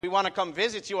We want to come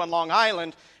visit you on Long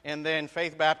Island, and then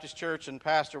Faith Baptist Church and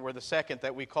Pastor were the second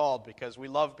that we called because we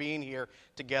love being here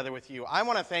together with you. I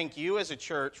want to thank you as a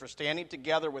church for standing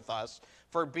together with us,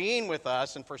 for being with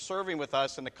us, and for serving with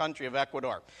us in the country of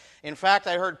Ecuador. In fact,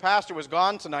 I heard Pastor was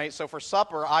gone tonight, so for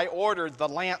supper I ordered the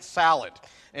Lance salad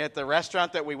at the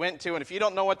restaurant that we went to. And if you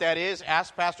don't know what that is,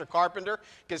 ask Pastor Carpenter,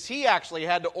 because he actually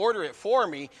had to order it for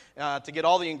me to get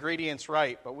all the ingredients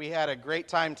right. But we had a great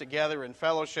time together in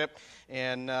fellowship,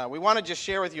 and we want to just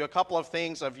share with you a couple of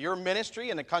things of your ministry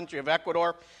in the country of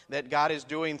Ecuador that God is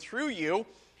doing through you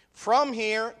from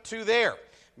here to there,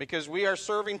 because we are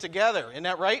serving together. Isn't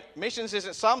that right? Missions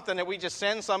isn't something that we just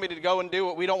send somebody to go and do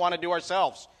what we don't want to do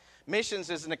ourselves. Missions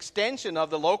is an extension of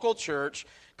the local church,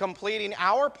 completing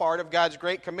our part of God's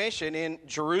Great Commission in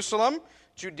Jerusalem,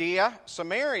 Judea,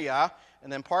 Samaria,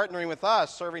 and then partnering with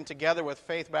us, serving together with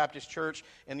Faith Baptist Church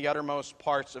in the uttermost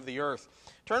parts of the earth.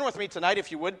 Turn with me tonight, if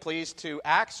you would, please, to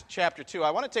Acts chapter 2.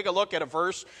 I want to take a look at a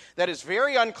verse that is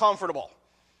very uncomfortable.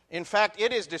 In fact,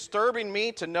 it is disturbing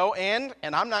me to no end,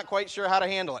 and I'm not quite sure how to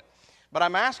handle it. But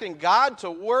I'm asking God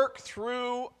to work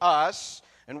through us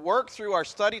and work through our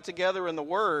study together in the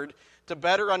Word to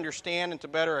better understand and to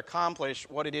better accomplish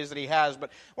what it is that He has. But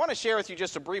I want to share with you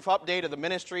just a brief update of the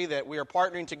ministry that we are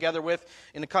partnering together with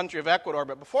in the country of Ecuador.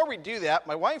 But before we do that,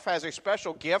 my wife has a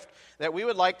special gift that we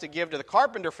would like to give to the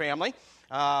Carpenter family,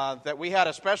 that we had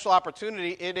a special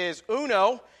opportunity. It is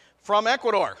Uno from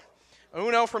Ecuador.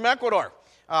 Uno from Ecuador.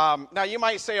 Now, you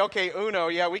might say, okay, Uno,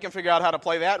 yeah, we can figure out how to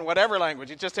play that in whatever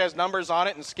language. It just has numbers on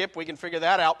it, and Skip, we can figure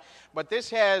that out. But this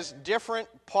has different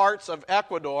parts of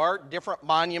Ecuador, different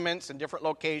monuments and different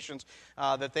locations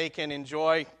that they can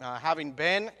enjoy, having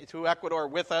been to Ecuador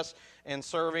with us and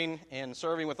serving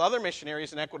with other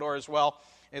missionaries in Ecuador as well.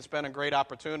 It's been a great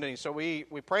opportunity. So we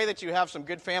pray that you have some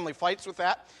good family fights with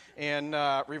that, and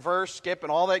reverse, skip,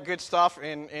 and all that good stuff,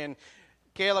 and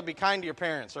Caleb, be kind to your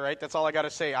parents, all right? That's all I got to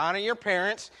say. Honor your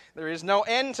parents. There is no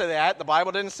end to that. The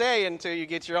Bible didn't say until you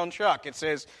get your own truck. It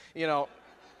says,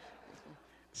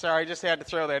 sorry, I just had to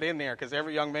throw that in there because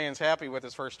every young man's happy with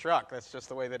his first truck. That's just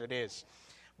the way that it is.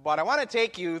 But I want to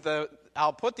take you,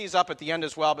 I'll put these up at the end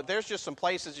as well, but there's just some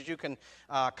places that you can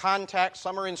contact.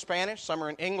 Some are in Spanish, some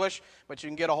are in English, but you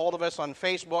can get a hold of us on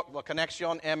Facebook. La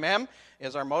Conexión MM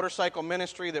is our motorcycle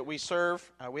ministry that we serve.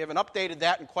 We haven't updated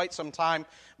that in quite some time,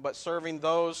 but serving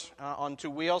those on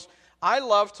two wheels. I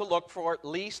love to look for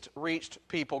least reached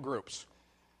people groups.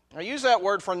 I use that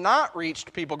word for not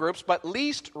reached people groups, but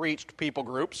least reached people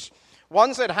groups.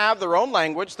 Ones that have their own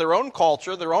language, their own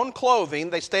culture, their own clothing.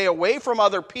 They stay away from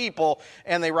other people,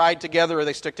 and they ride together or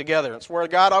they stick together. It's where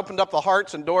God opened up the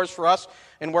hearts and doors for us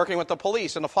in working with the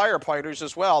police and the firefighters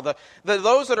as well.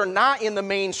 Those that are not in the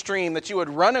mainstream that you would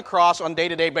run across on a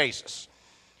day-to-day basis.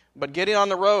 But getting on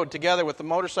the road together with the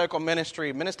motorcycle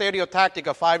ministry. Ministerio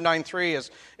Táctica 593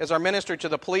 is our ministry to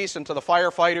the police and to the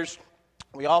firefighters.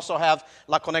 We also have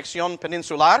La Conexión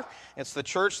Peninsular. It's the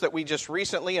church that we just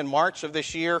recently, in March of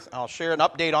this year, I'll share an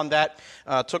update on that,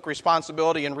 took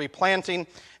responsibility in replanting.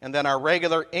 And then our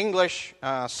regular English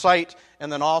site,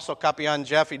 and then also Capian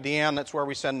Jeffy Dian, that's where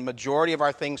we send the majority of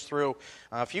our things through.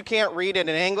 If you can't read it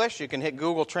in English, you can hit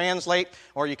Google Translate,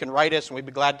 or you can write us, and we'd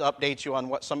be glad to update you on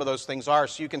what some of those things are.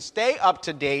 So you can stay up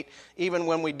to date, even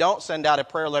when we don't send out a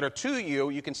prayer letter to you,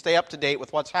 you can stay up to date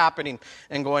with what's happening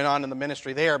and going on in the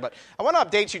ministry there. But I want to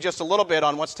update you just a little bit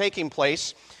on what's taking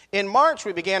place. In March,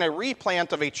 we began a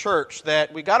replant of a church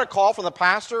that we got a call from the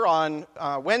pastor on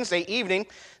Wednesday evening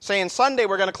saying, Sunday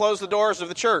we're going to close the doors of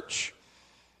the church.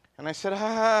 And I said,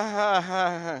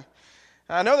 I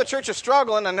know the church is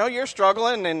struggling. I know you're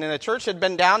struggling. And the church had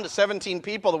been down to 17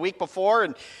 people the week before.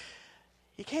 And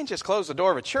you can't just close the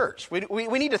door of a church. We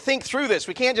need to think through this.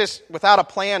 We can't just, without a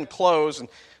plan, close. And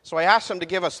so I asked them to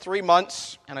give us 3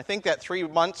 months. And I think that 3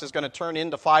 months is going to turn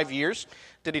into 5 years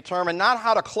to determine not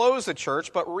how to close the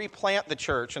church, but replant the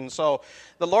church. And so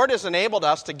the Lord has enabled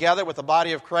us, together with the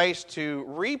body of Christ, to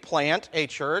replant a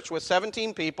church with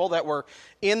 17 people that were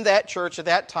in that church at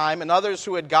that time, and others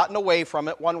who had gotten away from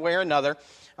it one way or another.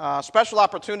 Special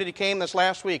opportunity came this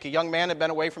last week. A young man had been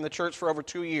away from the church for over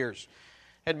 2 years.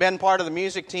 Had been part of the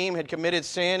music team, had committed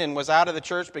sin, and was out of the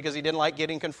church because he didn't like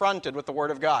getting confronted with the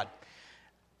Word of God.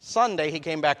 Sunday, he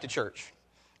came back to church.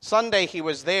 Sunday, he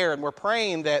was there, and we're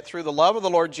praying that through the love of the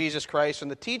Lord Jesus Christ and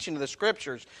the teaching of the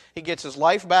Scriptures, he gets his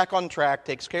life back on track,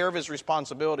 takes care of his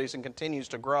responsibilities, and continues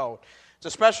to grow. It's a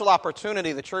special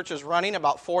opportunity. The church is running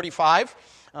about 45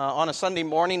 on a Sunday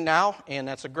morning now, and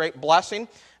that's a great blessing.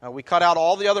 We cut out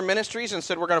all the other ministries and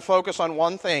said we're going to focus on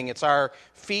one thing. It's our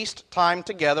feast time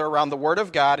together around the Word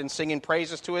of God and singing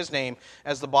praises to His name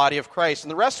as the body of Christ.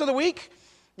 And the rest of the week,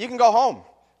 you can go home.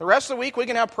 The rest of the week, we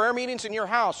can have prayer meetings in your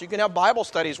house. You can have Bible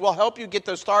studies. We'll help you get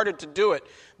those started to do it.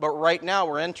 But right now,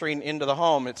 we're entering into the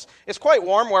home. It's quite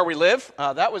warm where we live.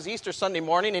 That was Easter Sunday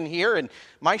morning in here, and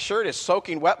my shirt is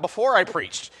soaking wet before I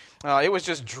preached. It was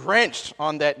just drenched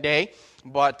on that day.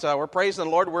 But we're praising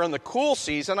the Lord. We're in the cool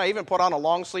season. I even put on a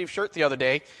long-sleeve shirt the other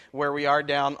day where we are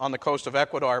down on the coast of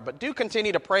Ecuador. But do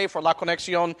continue to pray for La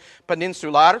Conexión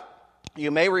Peninsular.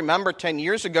 You may remember 9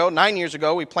 years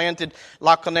ago, we planted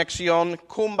La Conexión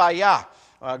Cumbaya,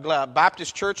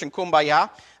 Baptist Church in Cumbaya.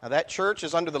 That church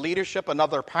is under the leadership of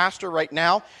another pastor right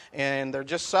now, and they're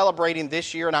just celebrating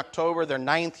this year in October their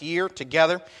 9th year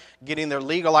together, getting their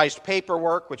legalized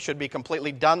paperwork, which should be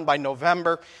completely done by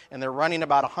November, and they're running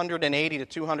about 180 to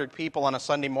 200 people on a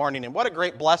Sunday morning. And what a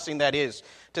great blessing that is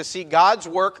to see God's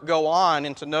work go on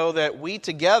and to know that we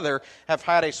together have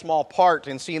had a small part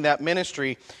in seeing that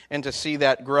ministry and to see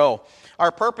that grow.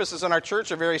 Our purposes in our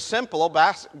church are very simple,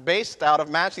 based out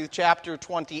of Matthew chapter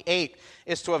 28.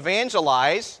 Is to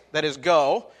evangelize, that is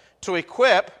go, to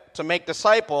equip, to make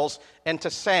disciples, and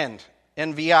to send,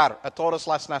 enviar a todas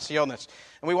las naciones.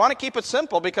 And we want to keep it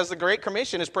simple because the Great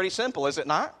Commission is pretty simple, is it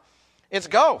not? It's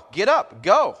go, get up,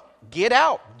 go, get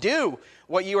out, do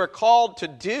what you are called to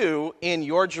do in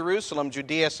your Jerusalem,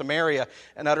 Judea, Samaria,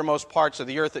 and uttermost parts of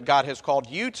the earth that God has called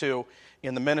you to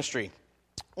in the ministry.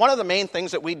 One of the main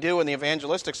things that we do in the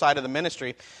evangelistic side of the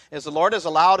ministry is the Lord has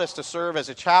allowed us to serve as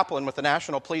a chaplain with the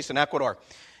National Police in Ecuador.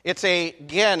 It's,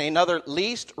 again, another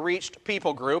least reached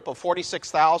people group of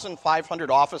 46,500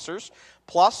 officers,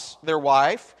 plus their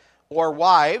wife, or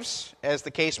wives, as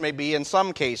the case may be in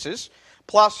some cases,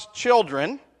 plus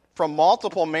children from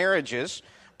multiple marriages,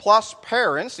 plus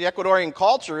parents. The Ecuadorian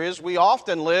culture is we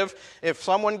often live, if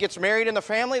someone gets married in the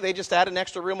family, they just add an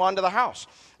extra room onto the house,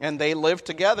 and they live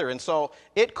together. And so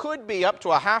it could be up to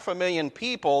 500,000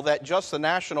 people that just the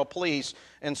National Police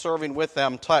and serving with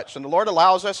them touch. And the Lord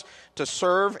allows us to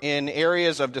serve in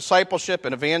areas of discipleship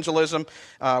and evangelism.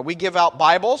 We give out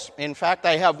Bibles. In fact,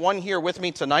 I have one here with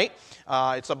me tonight.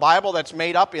 It's a Bible that's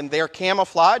made up in their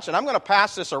camouflage, and I'm going to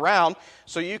pass this around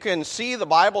so you can see the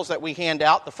Bibles that we hand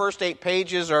out. The first 8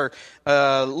 pages are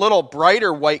a little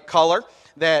brighter white color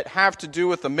that have to do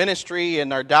with the ministry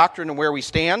and our doctrine and where we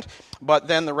stand, but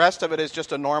then the rest of it is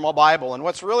just a normal Bible. And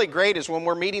what's really great is when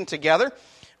we're meeting together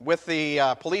with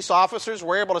the police officers,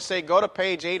 we're able to say, go to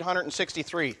page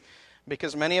 863,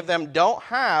 because many of them don't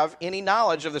have any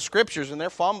knowledge of the Scriptures, and they're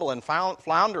fumbling,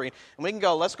 floundering. And we can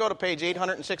go, let's go to page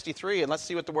 863, and let's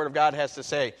see what the Word of God has to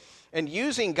say. And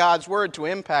using God's Word to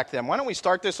impact them. Why don't we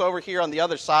start this over here on the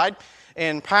other side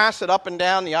and pass it up and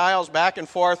down the aisles, back and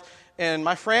forth. And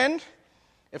my friend,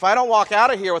 if I don't walk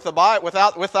out of here with the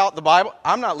without the Bible,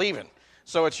 I'm not leaving.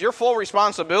 So it's your full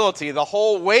responsibility. The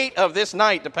whole weight of this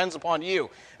night depends upon you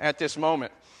at this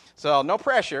moment. So no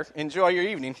pressure. Enjoy your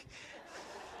evening.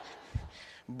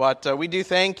 But we do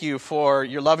thank you for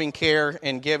your loving care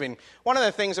and giving. One of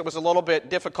the things that was a little bit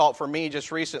difficult for me just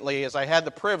recently is I had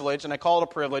the privilege, and I call it a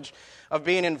privilege, of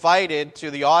being invited to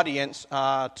the audience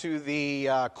to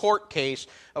the court case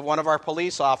of one of our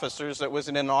police officers that was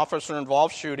in an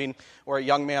officer-involved shooting where a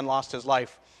young man lost his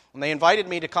life. And they invited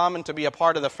me to come and to be a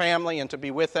part of the family and to be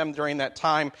with them during that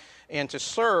time and to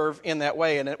serve in that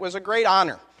way. And it was a great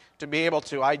honor to be able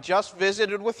to. I just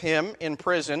visited with him in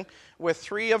prison with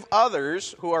 3 of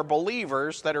others who are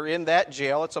believers that are in that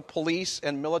jail. It's a police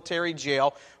and military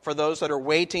jail for those that are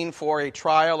waiting for a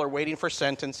trial or waiting for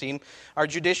sentencing. Our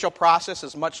judicial process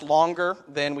is much longer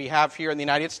than we have here in the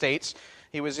United States.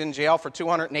 He was in jail for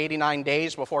 289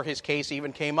 days before his case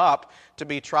even came up to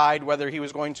be tried, whether he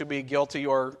was going to be guilty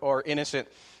or innocent.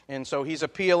 And so he's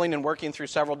appealing and working through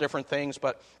several different things,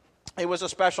 but it was a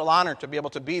special honor to be able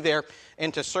to be there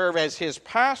and to serve as his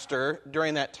pastor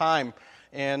during that time.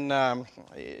 And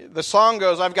the song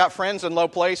goes, I've got friends in low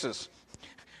places.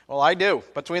 Well, I do.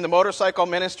 Between the motorcycle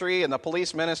ministry and the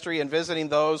police ministry and visiting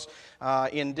those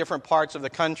in different parts of the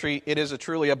country, it is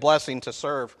truly a blessing to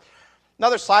serve.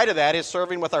 Another side of that is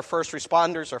serving with our first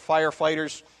responders, our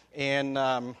firefighters, and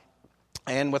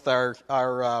with our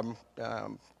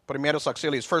primeros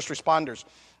auxilios, first responders,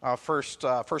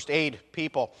 first aid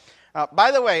people. By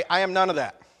the way, I am none of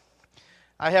that.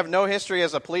 I have no history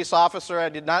as a police officer. I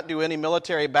did not do any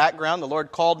military background. The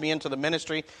Lord called me into the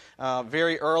ministry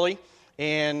very early.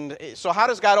 And so how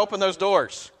does God open those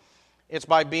doors? It's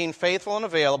by being faithful and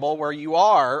available where you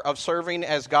are, of serving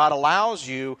as God allows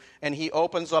you, and He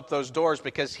opens up those doors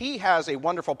because He has a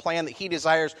wonderful plan that He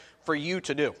desires for you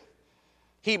to do.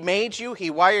 He made you, He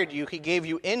wired you, He gave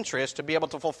you interest to be able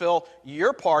to fulfill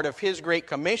your part of His great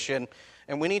commission,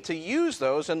 and we need to use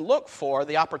those and look for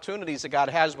the opportunities that God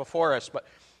has before us. But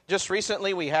Just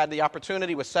recently, we had the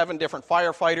opportunity with 7 different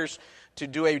firefighters to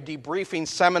do a debriefing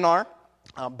seminar.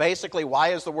 Basically,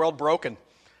 why is the world broken?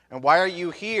 And why are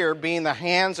you here being the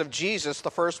hands of Jesus, the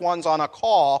first ones on a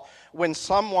call, when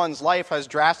someone's life has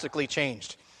drastically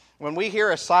changed? When we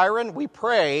hear a siren, we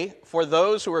pray for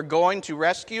those who are going to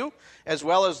rescue as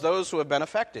well as those who have been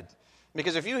affected.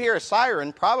 Because if you hear a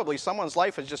siren, probably someone's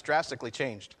life has just drastically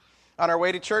changed. On our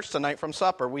way to church tonight from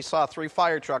supper, we saw 3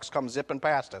 fire trucks come zipping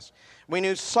past us. We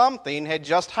knew something had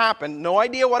just happened, no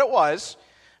idea what it was,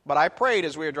 but I prayed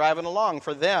as we were driving along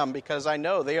for them because I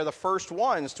know they are the first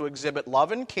ones to exhibit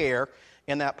love and care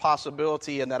in that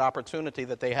possibility and that opportunity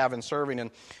that they have in serving.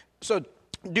 And so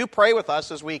do pray with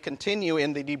us as we continue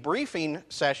in the debriefing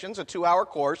sessions, a 2-hour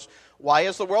course, Why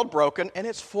is the World Broken? And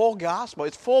it's full gospel.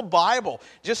 It's full Bible,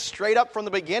 just straight up from the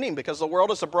beginning, because the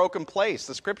world is a broken place.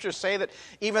 The scriptures say that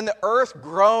even the earth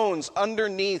groans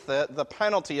underneath the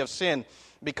penalty of sin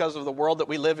because of the world that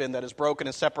we live in that is broken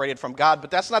and separated from God. But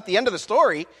that's not the end of the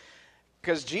story,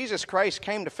 because Jesus Christ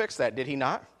came to fix that, did he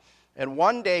not? And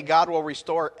one day God will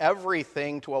restore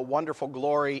everything to a wonderful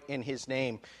glory in his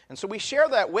name. And so we share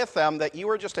that with them, that you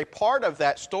are just a part of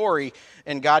that story,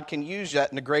 and God can use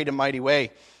that in a great and mighty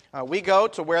way. We go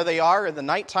to where they are in the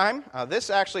nighttime.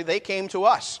 They came to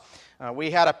us. We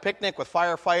had a picnic with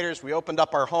firefighters. We opened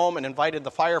up our home and invited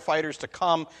the firefighters to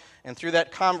come. And through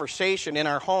that conversation in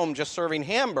our home, just serving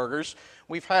hamburgers,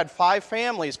 we've had 5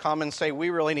 families come and say, we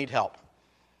really need help.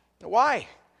 Why?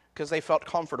 Because they felt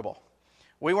comfortable.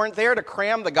 We weren't there to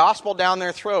cram the gospel down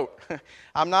their throat.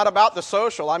 I'm not about the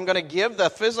social. I'm going to give the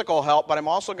physical help, but I'm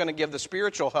also going to give the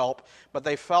spiritual help. But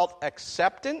they felt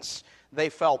acceptance, they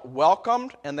felt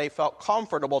welcomed, and they felt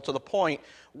comfortable to the point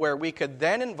where we could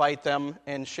then invite them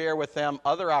and share with them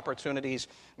other opportunities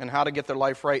and how to get their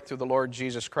life right through the Lord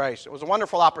Jesus Christ. It was a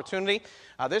wonderful opportunity.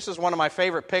 This is one of my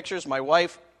favorite pictures. My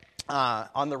wife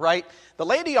on the right. The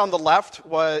lady on the left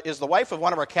is the wife of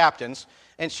one of our captains,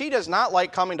 and she does not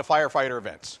like coming to firefighter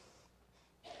events.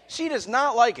 She does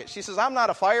not like it. She says, I'm not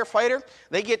a firefighter.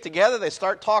 They get together, they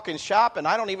start talking shop, and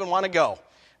I don't even want to go.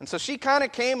 And so she kind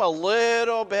of came a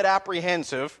little bit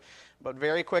apprehensive, but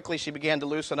very quickly she began to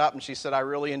loosen up, and she said, I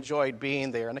really enjoyed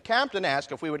being there. And the captain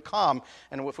asked if we would come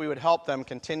and if we would help them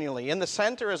continually. In the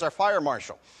center is our fire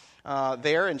marshal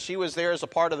there, and she was there as a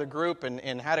part of the group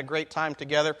and had a great time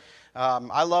together.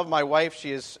 I love my wife.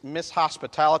 She is Miss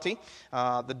Hospitality.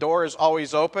 The door is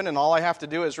always open, and all I have to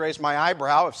do is raise my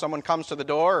eyebrow if someone comes to the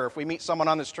door or if we meet someone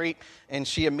on the street, and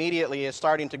she immediately is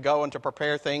starting to go and to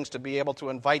prepare things to be able to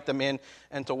invite them in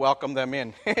and to welcome them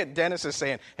in. Dennis is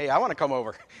saying, hey, I want to come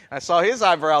over. I saw his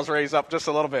eyebrows raise up just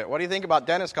a little bit. What do you think about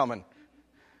Dennis coming?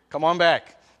 Come on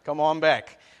back. Come on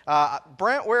back.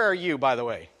 Brent, where are you, by the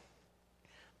way?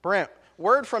 Brent,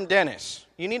 word from Dennis.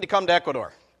 You need to come to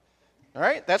Ecuador. All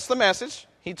right, that's the message.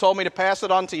 He told me to pass it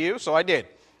on to you, so I did.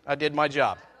 I did my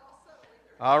job.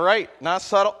 All right, not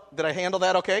subtle. Did I handle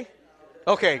that okay?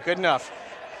 Okay, good enough.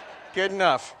 Good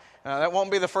enough. That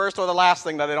won't be the first or the last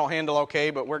thing that I don't handle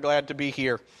okay, but we're glad to be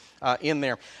here in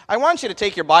there. I want you to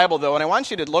take your Bible, though, and I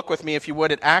want you to look with me, if you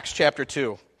would, at Acts chapter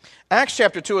 2. Acts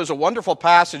chapter 2 is a wonderful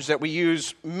passage that we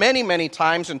use many, many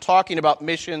times in talking about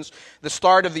missions, the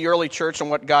start of the early church and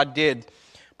what God did.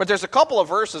 But there's a couple of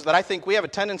verses that I think we have a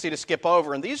tendency to skip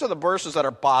over, and these are the verses that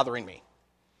are bothering me.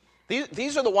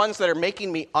 These are the ones that are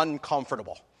making me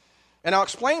uncomfortable. And I'll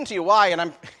explain to you why, and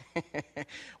I'm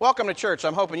welcome to church.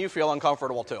 I'm hoping you feel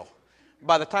uncomfortable too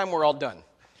by the time we're all done.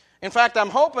 In fact, I'm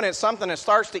hoping it's something that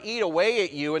starts to eat away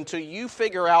at you until you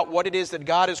figure out what it is that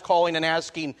God is calling and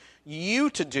asking you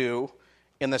to do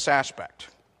in this aspect.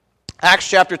 Acts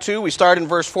chapter 2, we start in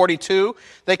verse 42.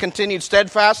 They continued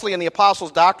steadfastly in the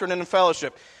apostles' doctrine and in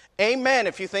fellowship. Amen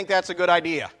if you think that's a good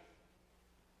idea.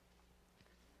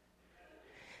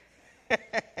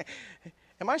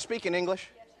 Am I speaking English?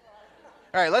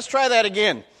 All right, let's try that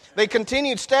again. They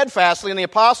continued steadfastly in the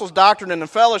apostles' doctrine and in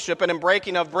fellowship and in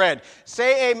breaking of bread.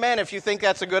 Say amen if you think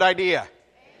that's a good idea. Amen.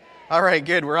 All right,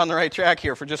 good. We're on the right track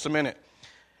here for just a minute.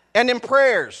 And in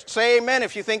prayers. Say amen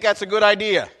if you think that's a good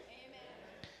idea. Amen.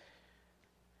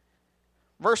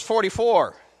 Verse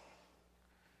 44.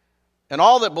 And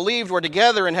all that believed were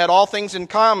together and had all things in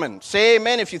common. Say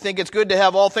amen if you think it's good to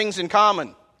have all things in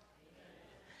common.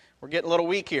 We're getting a little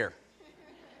weak here.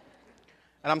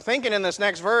 And I'm thinking in this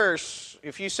next verse,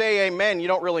 if you say amen, you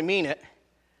don't really mean it.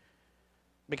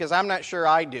 Because I'm not sure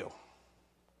I do.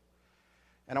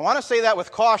 And I want to say that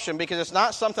with caution because it's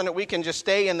not something that we can just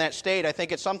stay in that state. I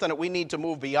think it's something that we need to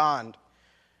move beyond.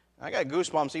 I got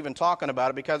goosebumps even talking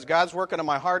about it because God's working in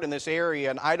my heart in this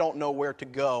area and I don't know where to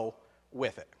go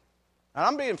with it. And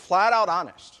I'm being flat out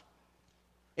honest.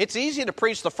 It's easy to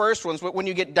preach the first ones, but when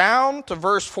you get down to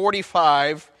verse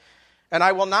 45, and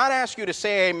I will not ask you to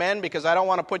say amen because I don't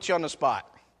want to put you on the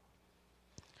spot.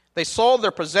 They sold their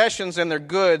possessions and their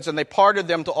goods, and they parted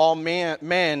them to all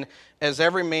men as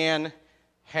every man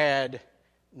had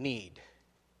need.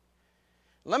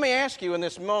 Let me ask you in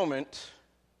this moment,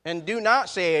 and do not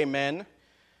say amen,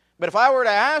 but if I were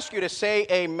to ask you to say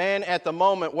amen at the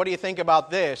moment, what do you think about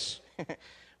this?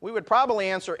 We would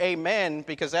probably answer amen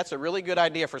because that's a really good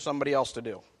idea for somebody else to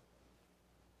do.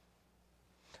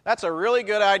 That's a really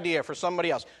good idea for somebody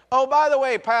else. Oh, by the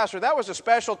way, Pastor, that was a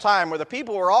special time where the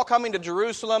people were all coming to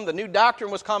Jerusalem. The new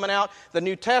doctrine was coming out. The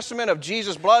New Testament of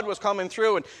Jesus' blood was coming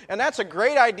through. And that's a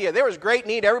great idea. There was great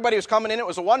need. Everybody was coming in. It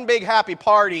was a one big happy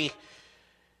party.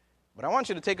 But I want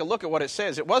you to take a look at what it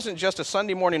says. It wasn't just a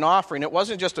Sunday morning offering. It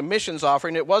wasn't just a missions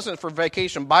offering. It wasn't for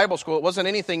Vacation Bible School. It wasn't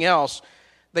anything else.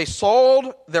 They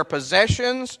sold their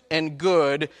possessions and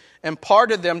good and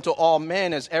parted them to all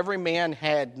men as every man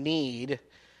had need.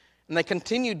 And they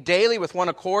continued daily with one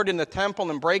accord in the temple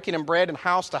and breaking in bread and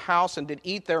house to house, and did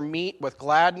eat their meat with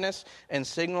gladness and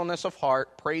singleness of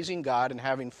heart, praising God and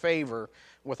having favor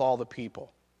with all the people.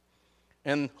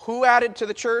 And who added to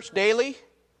the church daily?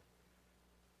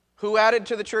 Who added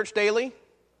to the church daily?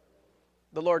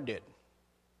 The Lord did.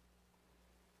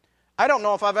 I don't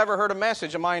know if I've ever heard a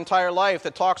message in my entire life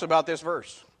that talks about this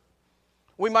verse.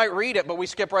 We might read it, but we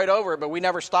skip right over it, but we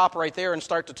never stop right there and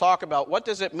start to talk about what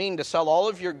does it mean to sell all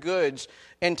of your goods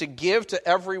and to give to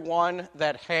everyone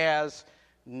that has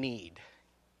need.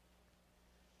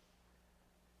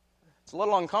 It's a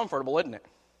little uncomfortable, isn't it?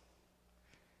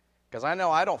 Because I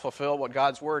know I don't fulfill what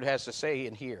God's Word has to say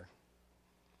in here.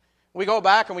 We go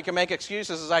back and we can make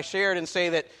excuses, as I shared, and say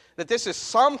that this is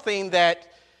something that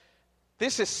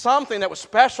was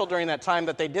special during that time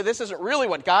that they did. This isn't really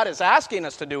what God is asking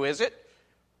us to do, is it?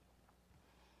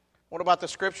 What about the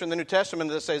scripture in the New Testament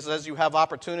that says, as you have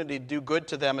opportunity to do good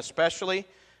to them, especially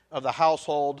of the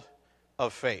household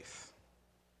of faith?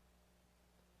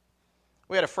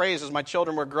 We had a phrase as my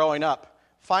children were growing up,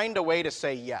 find a way to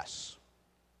say yes.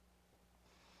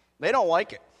 They don't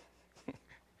like it.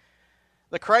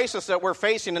 The crisis that we're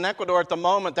facing in Ecuador at the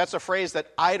moment, that's a phrase that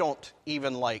I don't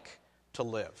even like to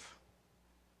live.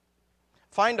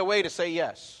 Find a way to say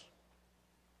yes.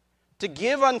 To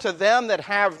give unto them that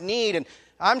have need. And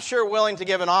I'm sure willing to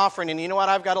give an offering, and you know what,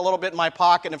 I've got a little bit in my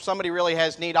pocket. If somebody really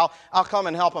has need, I'll come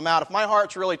and help them out. If my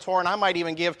heart's really torn, I might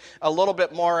even give a little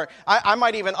bit more. I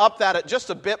might even up that just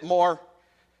a bit more.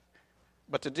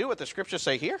 But to do what the scriptures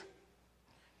say here,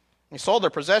 they sold their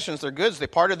possessions, their goods, they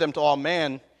parted them to all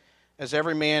men, as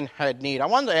every man had need. I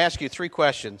wanted to ask you 3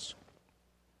 questions.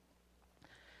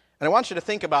 And I want you to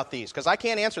think about these, because I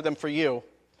can't answer them for you,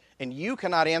 and you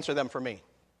cannot answer them for me.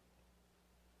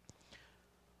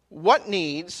 What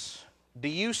needs do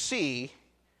you see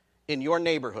in your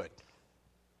neighborhood?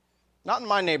 Not in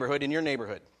my neighborhood, in your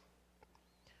neighborhood.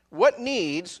 What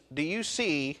needs do you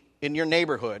see in your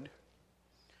neighborhood?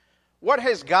 What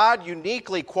has God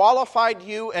uniquely qualified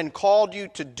you and called you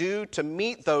to do to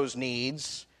meet those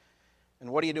needs? And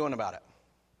what are you doing about it?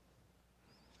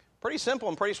 Pretty simple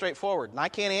and pretty straightforward. And I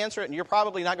can't answer it, and you're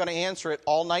probably not going to answer it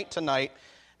all night tonight.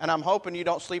 And I'm hoping you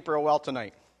don't sleep real well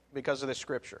tonight because of this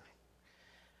scripture.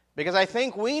 Because I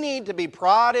think we need to be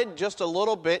prodded just a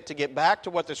little bit to get back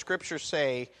to what the scriptures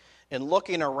say in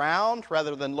looking around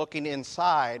rather than looking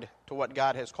inside to what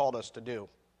God has called us to do.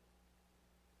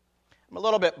 I'm a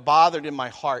little bit bothered in my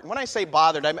heart. And when I say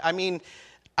bothered, I mean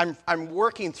I'm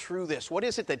working through this. What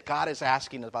is it that God is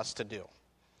asking of us to do?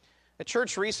 The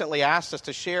church recently asked us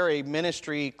to share a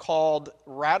ministry called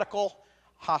Radical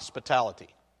Hospitality.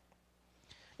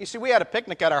 You see, we had a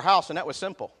picnic at our house, and that was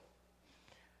simple.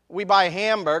 We buy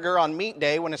hamburger on meat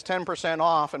day when it's 10%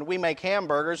 off, and we make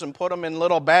hamburgers and put them in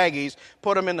little baggies,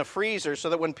 put them in the freezer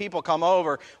so that when people come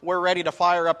over, we're ready to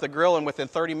fire up the grill, and within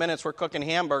 30 minutes we're cooking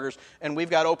hamburgers, and we've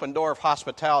got open door of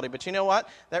hospitality. But you know what?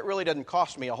 That really doesn't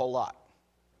cost me a whole lot.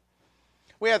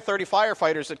 We had 30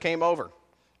 firefighters that came over.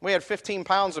 We had 15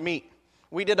 pounds of meat.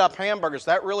 We did up hamburgers.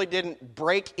 That really didn't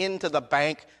break into the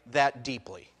bank that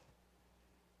deeply.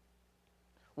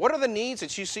 What are the needs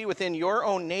that you see within your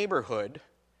own neighborhood?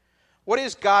 What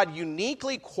has God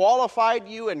uniquely qualified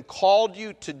you and called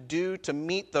you to do to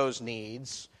meet those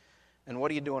needs? And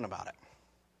what are you doing about it?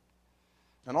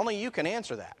 And only you can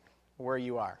answer that where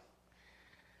you are.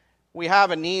 We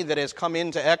have a need that has come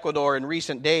into Ecuador in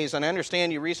recent days, and I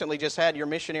understand you recently just had your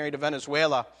missionary to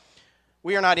Venezuela.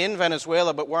 We are not in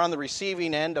Venezuela, but we're on the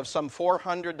receiving end of some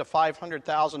 400 to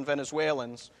 500,000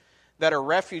 Venezuelans that are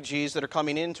refugees that are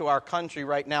coming into our country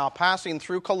right now, passing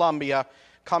through Colombia,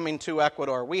 coming to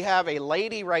Ecuador. We have a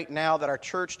lady right now that our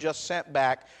church just sent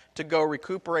back to go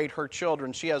recuperate her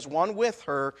children. She has one with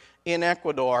her in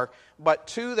Ecuador, but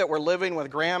two that were living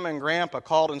with Grandma and Grandpa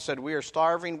called and said, "We are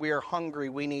starving, we are hungry,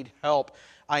 we need help.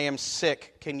 I am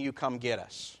sick, can you come get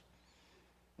us?"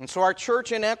 And so our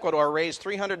church in Ecuador raised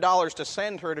 $300 to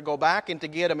send her to go back and to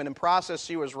get them, and in process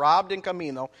she was robbed in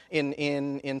Camino,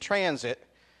 in transit.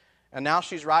 And now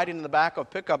she's riding in the back of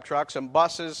pickup trucks and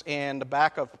buses and the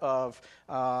back of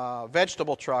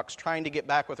vegetable trucks trying to get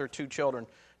back with her two children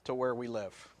to where we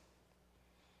live.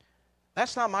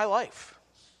 That's not my life.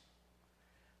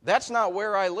 That's not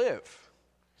where I live.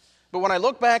 But when I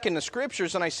look back in the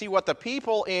Scriptures and I see what the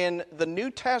people in the New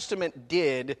Testament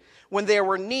did when there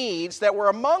were needs that were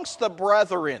amongst the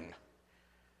brethren.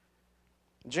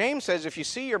 James says, if you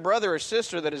see your brother or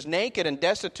sister that is naked and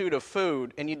destitute of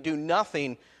food and you do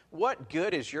nothing, what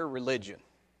good is your religion?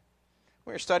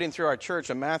 We're studying through our church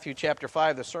in Matthew chapter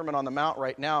 5, the Sermon on the Mount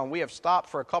right now, and we have stopped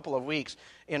for a couple of weeks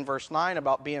in verse 9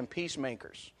 about being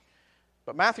peacemakers.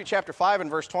 But Matthew chapter 5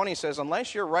 and verse 20 says,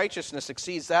 unless your righteousness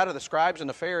exceeds that of the scribes and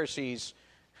the Pharisees,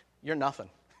 you're nothing.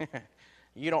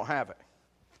 You don't have it.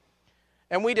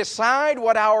 And we decide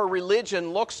what our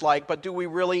religion looks like, but do we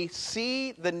really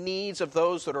see the needs of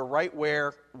those that are right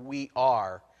where we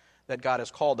are that God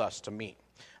has called us to meet?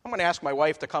 I'm going to ask my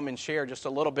wife to come and share just a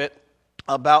little bit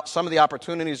about some of the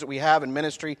opportunities that we have in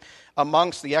ministry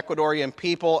amongst the Ecuadorian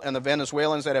people and the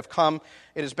Venezuelans that have come.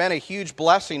 It has been a huge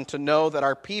blessing to know that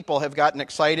our people have gotten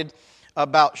excited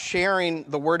about sharing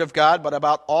the Word of God, but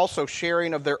about also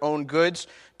sharing of their own goods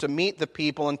to meet the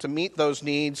people and to meet those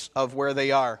needs of where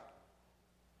they are.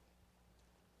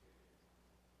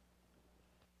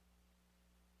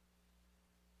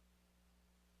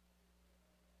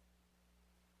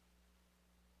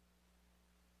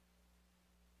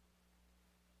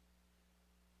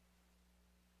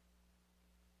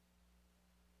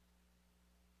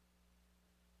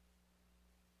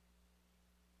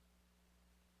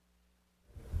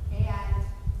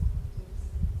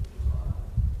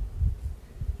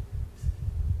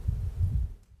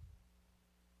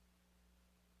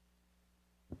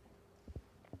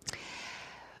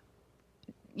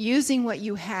 Using what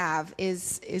you have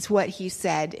is what he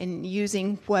said, and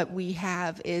using what we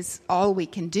have is all we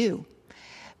can do,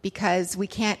 because we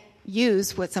can't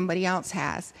use what somebody else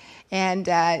has. And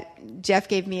Jeff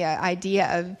gave me an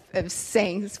idea of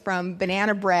sayings from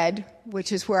Banana Bread,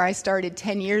 which is where I started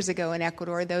 10 years ago in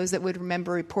Ecuador, those that would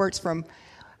remember reports from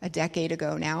a decade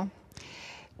ago now,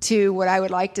 to what I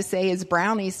would like to say is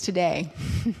brownies today.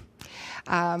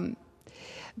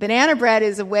 Banana bread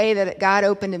is a way that God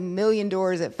opened 1 million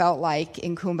doors, it felt like,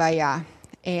 in Kumbaya.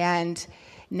 And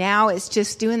now it's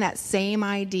just doing that same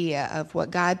idea of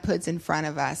what God puts in front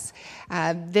of us.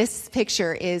 This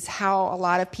picture is how a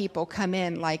lot of people come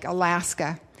in, like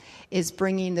Alaska is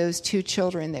bringing those two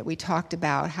children that we talked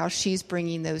about, how she's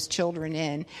bringing those children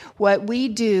in. What we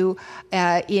do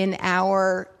in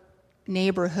our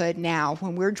neighborhood now,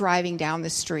 when we're driving down the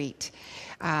street,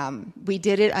 we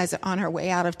did it as on our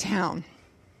way out of town.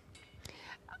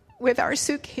 With our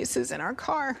suitcases in our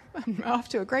car. I'm off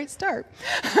to a great start.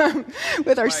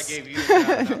 With our, I gave you the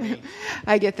job, not me.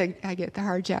 I get the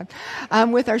hard job.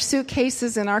 With our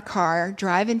suitcases in our car,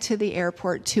 driving to the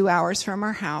airport 2 hours from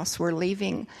our house. We're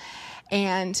leaving,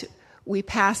 and we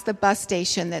pass the bus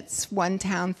station that's one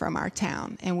town from our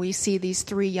town, and we see these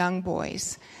 3 young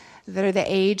boys that are the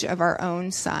age of our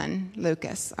own son,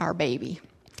 Lucas, our baby.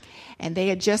 And they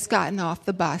had just gotten off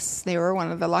the bus. They were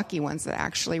one of the lucky ones that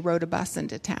actually rode a bus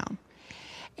into town.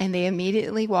 And they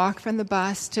immediately walked from the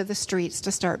bus to the streets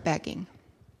to start begging.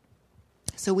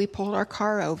 So we pulled our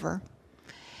car over,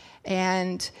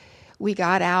 and we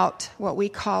got out what we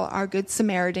call our Good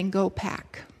Samaritan Go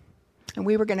Pack. And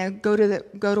we were going to go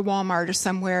to Walmart or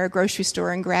somewhere, a grocery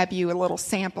store, and grab you a little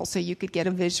sample so you could get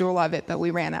a visual of it, but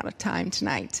we ran out of time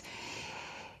tonight.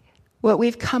 What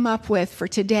we've come up with for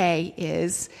today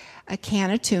is a can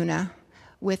of tuna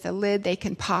with a lid they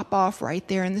can pop off right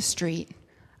there in the street,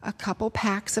 a couple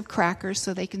packs of crackers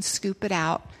so they can scoop it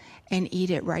out and eat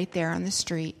it right there on the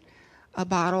street, a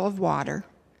bottle of water,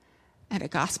 and a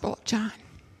Gospel of John.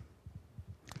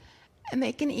 And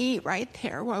they can eat right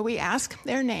there while we ask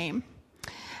their name.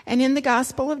 And in the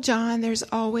Gospel of John, there's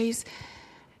always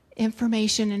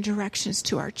information and directions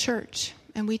to our church.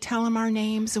 And we tell them our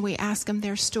names, and we ask them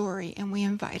their story, and we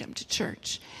invite them to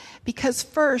church. Because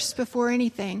first, before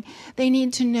anything, they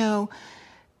need to know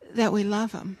that we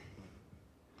love them.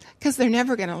 Because they're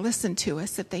never going to listen to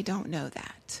us if they don't know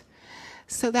that.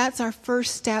 So that's our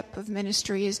first step of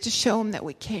ministry, is to show them that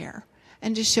we care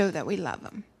and to show that we love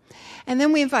them. And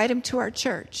then we invite them to our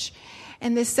church.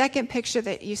 And the second picture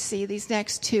that you see, these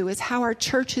next two, is how our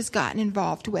church has gotten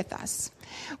involved with us.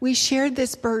 We shared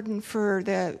this burden for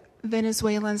the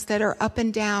Venezuelans that are up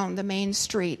and down the main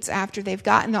streets after they've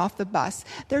gotten off the bus.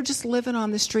 They're just living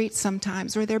on the streets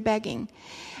sometimes, or they're begging.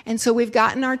 And so we've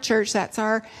gotten our church, that's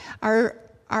our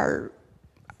car.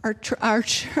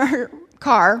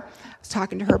 I was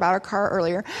talking to her about our car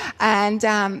earlier. And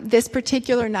this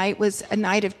particular night was a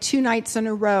night of 2 nights in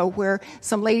a row where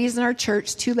some ladies in our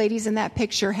church, 2 ladies in that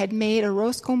picture, had made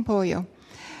arroz con pollo,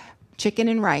 chicken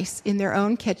and rice, in their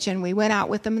own kitchen. We went out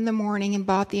with them in the morning and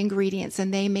bought the ingredients,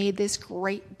 and they made this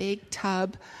great big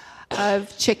tub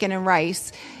of chicken and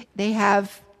rice. They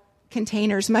have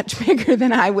containers much bigger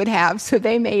than I would have, so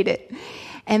they made it.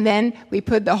 And then we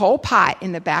put the whole pot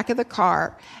in the back of the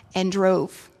car and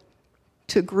drove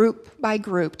to group by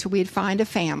group till we'd find a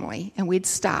family, and we'd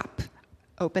stop,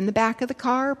 open the back of the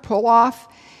car, pull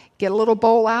off, get a little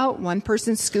bowl out, one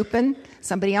person's scooping,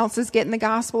 somebody else is getting the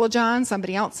Gospel of John,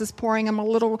 somebody else is pouring them a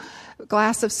little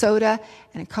glass of soda,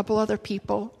 and a couple other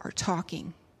people are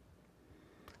talking,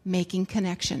 making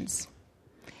connections.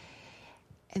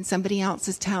 And somebody else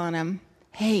is telling them,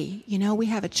 hey, you know, we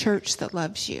have a church that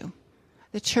loves you.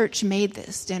 The church made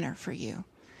this dinner for you.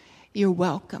 You're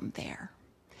welcome there.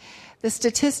 The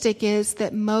statistic is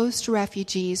that most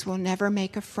refugees will never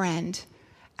make a friend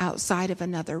outside of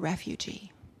another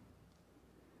refugee.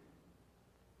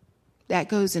 That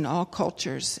goes in all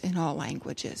cultures, in all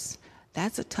languages.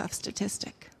 That's a tough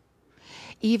statistic.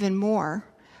 Even more,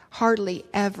 hardly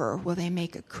ever will they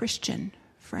make a Christian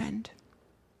friend.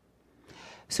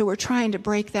 So we're trying to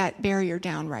break that barrier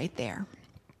down right there.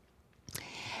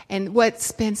 And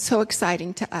what's been so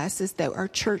exciting to us is that our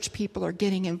church people are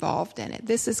getting involved in it.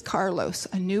 This is Carlos,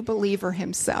 a new believer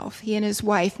himself. He and his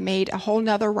wife made a whole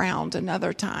nother round,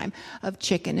 another time, of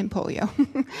chicken and pollo.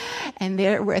 And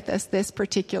they're with us this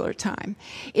particular time.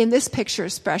 In this picture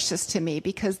is precious to me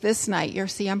because this night, you'll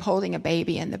see I'm holding a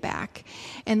baby in the back.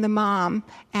 And the mom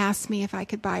asked me if I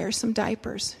could buy her some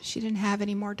diapers. She didn't have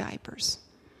any more diapers.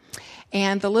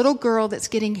 And the little girl that's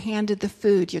getting handed the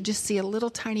food, you'll just see a little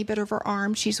tiny bit of her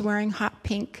arm. She's wearing hot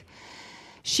pink.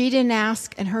 She didn't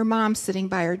ask, and her mom sitting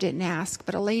by her didn't ask.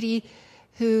 But a lady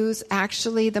who's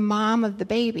actually the mom of the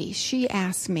baby, she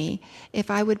asked me if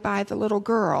I would buy the little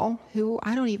girl, who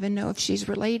I don't even know if she's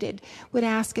related, would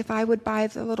ask if I would buy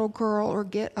the little girl or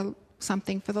get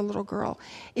something for the little girl,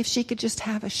 if she could just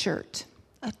have a shirt,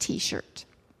 a T-shirt.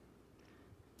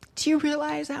 Do you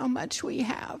realize how much we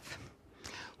have?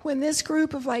 When this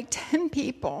group of like 10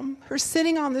 people are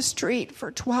sitting on the street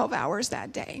for 12 hours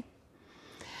that day,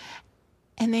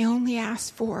 and they only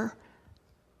asked for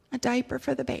a diaper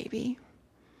for the baby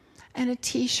and a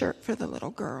T-shirt for the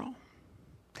little girl.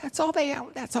 That's all they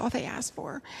asked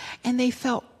for. And they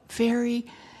felt very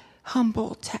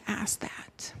humble to ask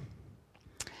that.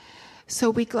 So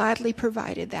we gladly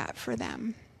provided that for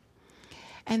them.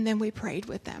 And then we prayed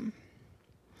with them.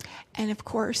 And of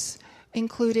course,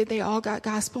 included, they all got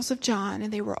Gospels of John,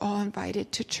 and they were all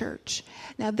invited to church.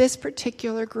 Now, this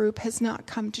particular group has not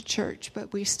come to church,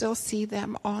 but we still see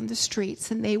them on the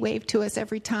streets, and they wave to us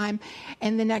every time.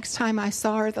 And the next time I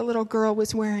saw her, the little girl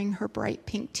was wearing her bright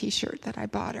pink T-shirt that I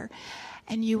bought her.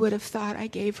 And you would have thought I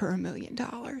gave her $1 million.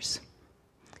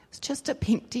 It's just a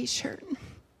pink T-shirt.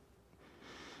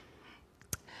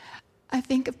 I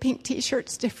think of pink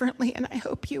T-shirts differently, and I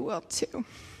hope you will too.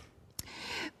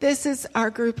 This is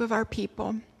our group of our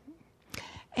people.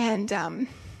 And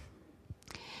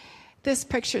this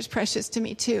picture is precious to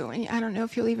me too. And I don't know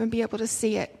if you'll even be able to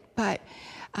see it. But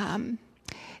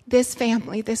this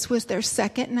family, this was their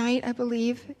second night, I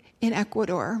believe, in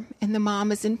Ecuador. And the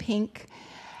mom is in pink.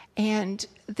 And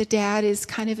the dad is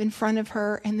kind of in front of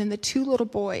her. And then the 2 little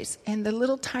boys. And the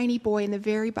little tiny boy in the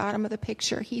very bottom of the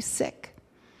picture, he's sick.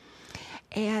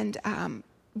 And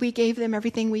we gave them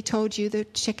everything we told you, the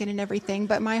chicken and everything,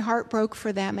 but my heart broke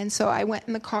for them. And so I went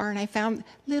in the car and I found a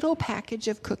little package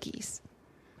of cookies,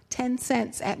 10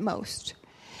 cents at most.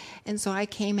 And so I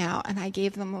came out and I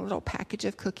gave them a little package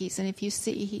of cookies. And if you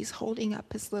see, he's holding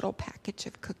up his little package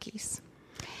of cookies.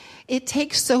 It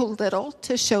takes so little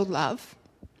to show love.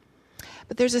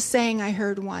 But there's a saying I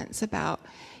heard once about,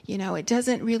 it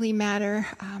doesn't really matter.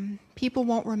 People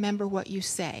won't remember what you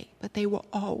say, but they will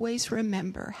always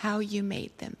remember how you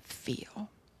made them feel.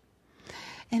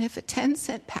 And if a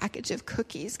 10-cent package of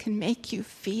cookies can make you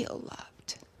feel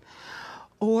loved,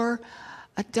 or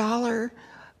a $1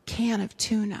 can of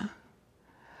tuna,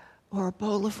 or a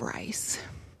bowl of rice,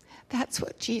 that's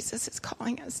what Jesus is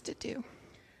calling us to do.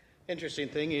 Interesting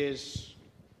thing is,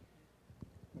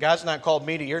 God's not called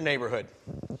me to your neighborhood.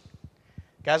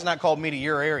 God's not called me to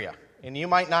your area. And you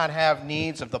might not have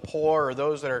needs of the poor or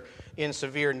those that are in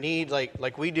severe need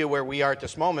like we do where we are at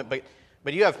this moment,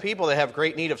 but you have people that have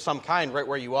great need of some kind right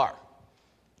where you are.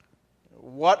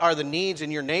 What are the needs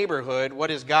in your neighborhood? What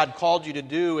has God called you to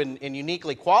do and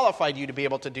uniquely qualified you to be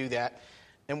able to do that?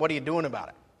 And what are you doing about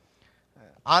it?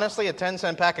 Honestly, a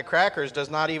 10-cent pack of crackers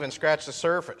does not even scratch the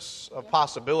surface of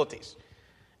possibilities.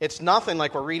 It's nothing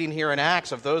like we're reading here in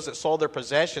Acts of those that sold their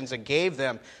possessions and gave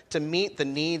them to meet the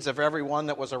needs of everyone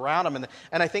that was around them.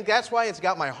 And I think that's why it's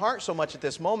got my heart so much at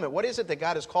this moment. What is it that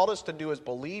God has called us to do as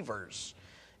believers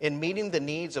in meeting the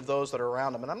needs of those that are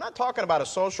around them? And I'm not talking about a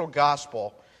social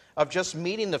gospel of just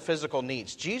meeting the physical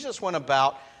needs. Jesus went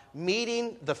about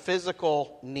meeting the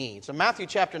physical needs. In Matthew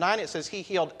chapter 9, it says he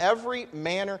healed every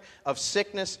manner of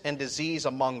sickness and disease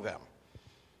among them.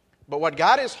 But what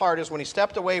got his heart is when he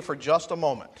stepped away for just a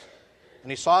moment,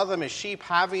 and he saw them as sheep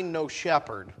having no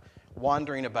shepherd,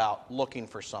 wandering about looking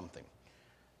for something.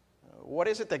 What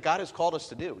is it that God has called us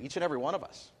to do, each and every one of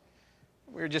us?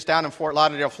 We were just down in Fort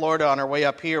Lauderdale, Florida on our way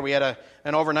up here. We had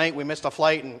an overnight. We missed a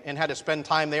flight and had to spend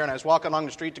time there. And I was walking along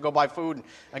the street to go buy food. And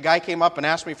a guy came up and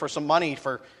asked me for some money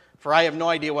for I have no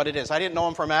idea what it is. I didn't know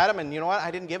him from Adam, and you know what?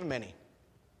 I didn't give him any.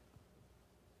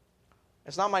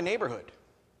 It's not my neighborhood.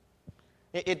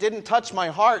 It didn't touch my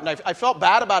heart, and I felt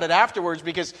bad about it afterwards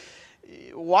because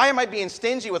why am I being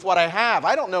stingy with what I have?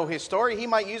 I don't know his story. He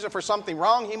might use it for something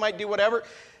wrong. He might do whatever.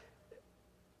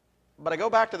 But I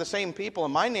go back to the same people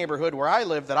in my neighborhood where I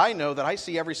live that I know, that I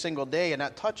see every single day, and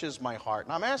that touches my heart.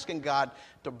 And I'm asking God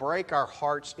to break our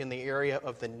hearts in the area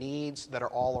of the needs that are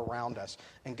all around us.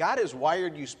 And God has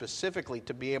wired you specifically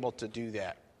to be able to do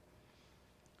that.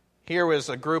 Here was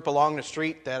a group along the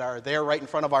street that are there right in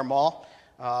front of our mall.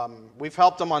 We've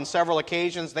helped them on several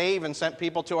occasions. They even sent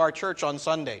people to our church on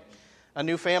Sunday. A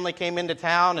new family came into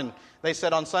town, and they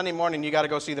said, on Sunday morning, you got to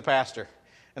go see the pastor.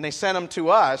 And they sent them to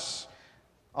us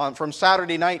from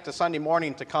Saturday night to Sunday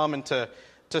morning to come and to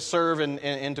serve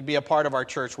and to be a part of our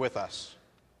church with us.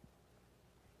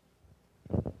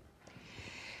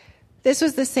 This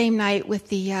was the same night with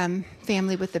the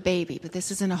family with the baby, but this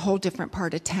is in a whole different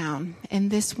part of town. And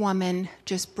this woman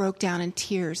just broke down in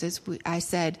tears as I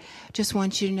said, just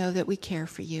want you to know that we care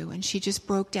for you. And she just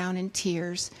broke down in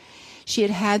tears. She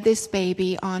had this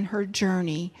baby on her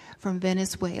journey from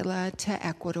Venezuela to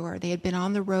Ecuador. They had been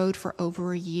on the road for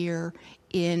over a year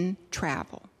in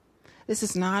travel. This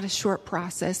is not a short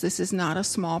process. This is not a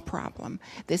small problem.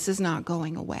 This is not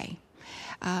going away.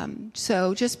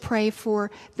 So just pray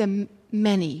for the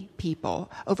many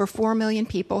people. Over 4 million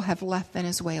people have left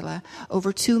Venezuela.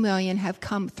 Over 2 million have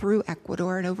come through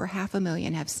Ecuador, and over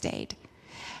 500,000 have stayed.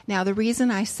 Now, the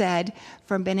reason I said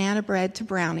from banana bread to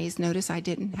brownies, notice I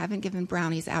haven't given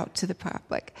brownies out to the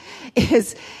public,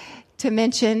 is to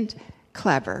mention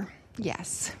Clever.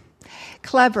 Yes.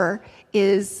 Clever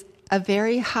is a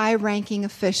very high-ranking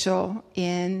official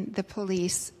in the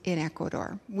police in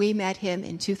Ecuador. We met him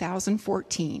in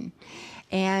 2014.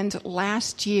 And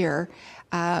last year,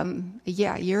 a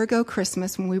year ago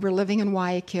Christmas, when we were living in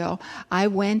Guayaquil, I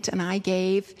went and I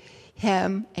gave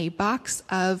him a box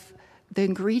of the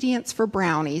ingredients for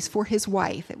brownies for his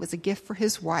wife. It was a gift for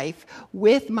his wife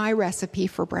with my recipe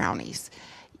for brownies.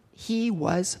 He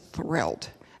was thrilled.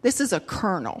 This is a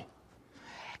colonel.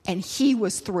 And he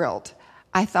was thrilled.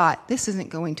 I thought, this isn't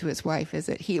going to his wife, is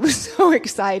it? He was so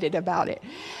excited about it.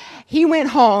 He went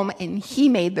home and he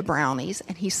made the brownies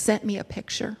and he sent me a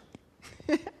picture.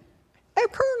 A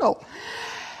colonel.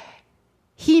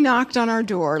 He knocked on our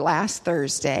door last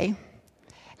Thursday.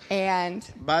 And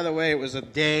by the way, it was a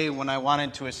day when I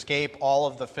wanted to escape all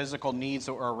of the physical needs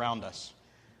that were around us.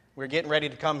 We were getting ready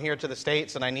to come here to the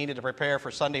States, and I needed to prepare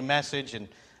for Sunday message, and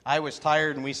I was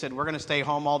tired, and we said, we're going to stay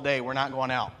home all day. We're not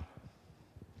going out.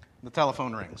 The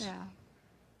telephone rings.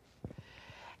 Yeah.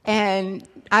 And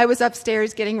I was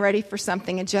upstairs getting ready for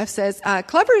something, and Jeff says,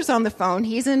 Clever's on the phone.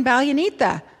 He's in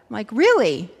Vallenita. I'm like,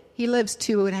 really? He lives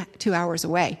 2 hours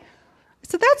away. I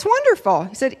said, that's wonderful.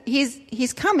 He said,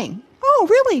 he's coming. Oh,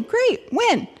 really? Great.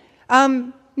 When?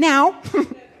 Now.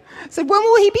 I said, when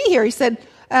will he be here? He said,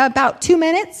 about 2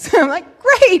 minutes. I'm like,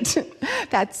 great.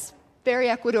 That's very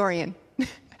Ecuadorian.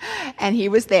 And he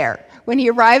was there. When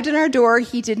he arrived at our door,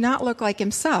 he did not look like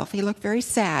himself. He looked very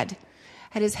sad,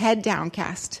 had his head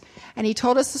downcast. And he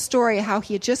told us the story of how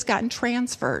he had just gotten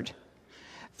transferred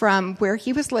from where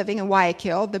he was living in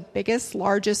Guayaquil, the biggest,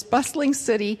 largest, bustling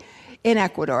city in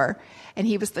Ecuador. And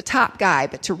he was the top guy.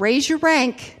 But to raise your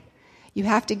rank, you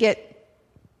have to get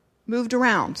moved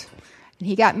around. And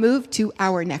he got moved to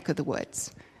our neck of the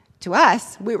woods. To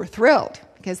us, we were thrilled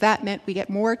because that meant we get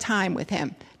more time with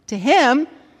him. To him,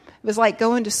 It was like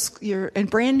going to you're in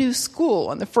brand new school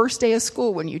on the first day of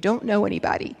school when you don't know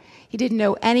anybody. He didn't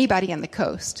know anybody on the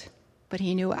coast, but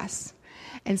he knew us.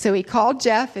 And so he called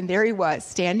Jeff, and there he was,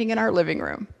 standing in our living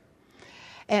room.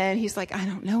 And he's like, I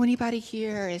don't know anybody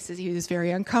here. He says he was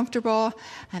very uncomfortable,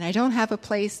 and I don't have a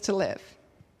place to live.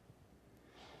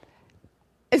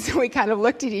 And so we kind of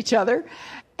looked at each other,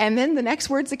 and then the next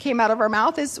words that came out of our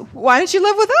mouth is, why don't you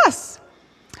live with us?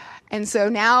 And so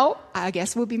now I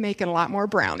guess we'll be making a lot more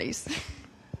brownies.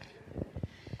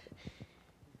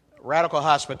 Radical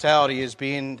hospitality is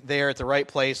being there at the right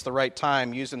place, the right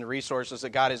time, using the resources that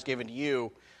God has given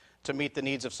you to meet the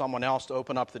needs of someone else, to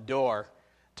open up the door,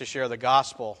 to share the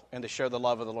gospel, and to share the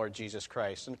love of the Lord Jesus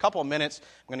Christ. In a couple of minutes,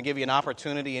 I'm going to give you an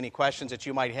opportunity, any questions that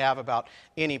you might have about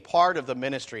any part of the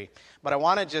ministry. But I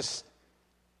want to just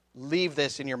leave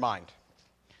this in your mind.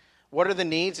 What are the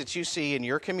needs that you see in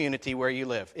your community where you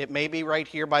live? It may be right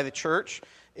here by the church.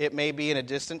 It may be in a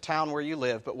distant town where you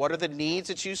live. But what are the needs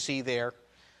that you see there?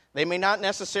 They may not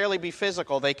necessarily be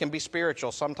physical. They can be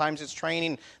spiritual. Sometimes it's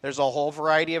training. There's a whole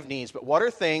variety of needs. But what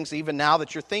are things, even now,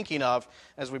 that you're thinking of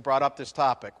as we brought up this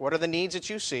topic? What are the needs that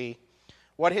you see?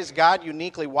 What has God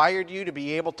uniquely wired you to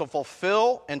be able to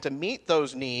fulfill and to meet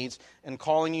those needs and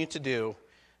calling you to do?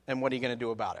 And what are you going to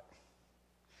do about it?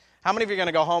 How many of you are going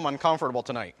to go home uncomfortable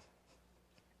tonight?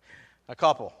 A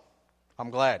couple. I'm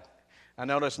glad. I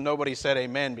noticed nobody said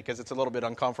amen because it's a little bit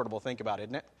uncomfortable to think about,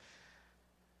 isn't it?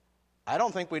 I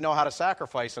don't think we know how to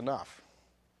sacrifice enough.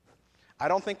 I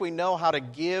don't think we know how to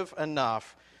give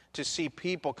enough to see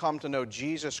people come to know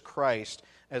Jesus Christ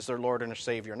as their Lord and their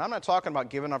Savior. And I'm not talking about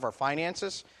giving of our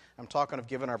finances. I'm talking of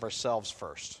giving of ourselves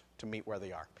first to meet where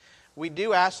they are. We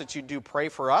do ask that you do pray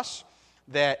for us,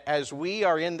 that as we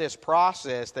are in this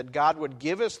process, that God would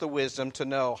give us the wisdom to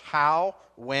know how,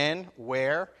 when,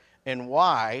 where, and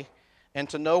why, and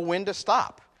to know when to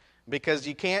stop. Because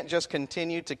you can't just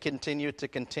continue,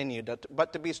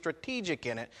 but to be strategic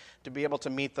in it, to be able to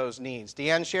meet those needs.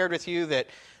 Deanne shared with you that,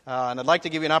 and I'd like to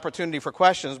give you an opportunity for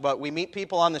questions, but we meet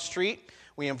people on the street.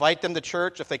 We invite them to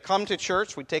church. If they come to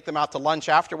church, we take them out to lunch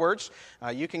afterwards.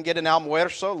 You can get an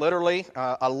almuerzo, literally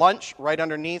a lunch right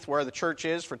underneath where the church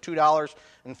is for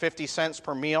 $2.50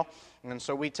 per meal. And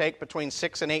so we take between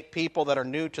 6 and 8 people that are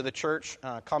new to the church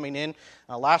coming in.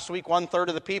 Last week, 1/3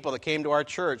 of the people that came to our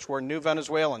church were new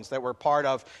Venezuelans that were part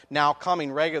of now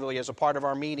coming regularly as a part of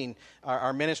our meeting,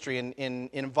 our ministry, in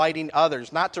inviting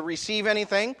others, not to receive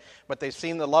anything, but they've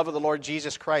seen the love of the Lord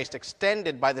Jesus Christ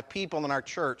extended by the people in our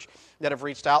church that have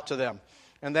reached out to them.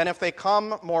 And then if they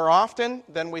come more often,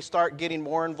 then we start getting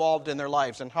more involved in their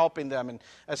lives and helping them and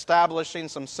establishing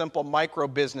some simple micro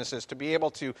businesses to be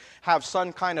able to have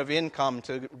some kind of income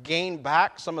to gain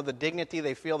back some of the dignity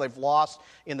they feel they've lost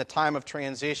in the time of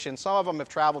transition. Some of them have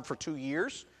traveled for 2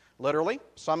 years, literally.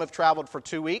 Some have traveled for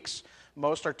 2 weeks.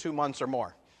 Most are 2 months or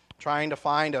more, trying to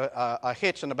find a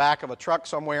hitch in the back of a truck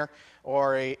somewhere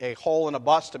or a hole in a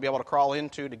bus to be able to crawl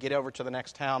into to get over to the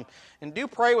next town. And do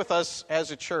pray with us as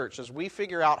a church as we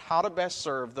figure out how to best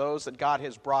serve those that God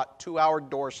has brought to our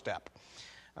doorstep.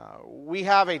 We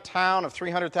have a town of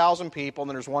 300,000 people, and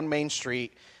there's one main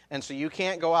street, and so you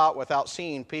can't go out without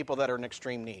seeing people that are in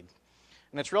extreme need.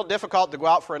 And it's real difficult to go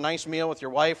out for a nice meal with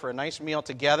your wife or a nice meal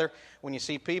together when you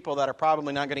see people that are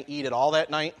probably not going to eat it all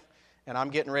that night, and I'm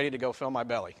getting ready to go fill my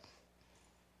belly.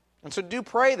 And so do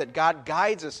pray that God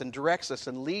guides us and directs us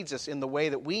and leads us in the way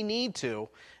that we need to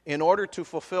in order to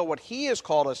fulfill what He has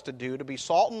called us to do, to be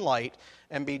salt and light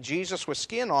and be Jesus with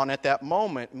skin on at that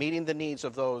moment, meeting the needs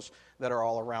of those that are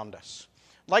all around us.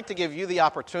 I'd like to give you the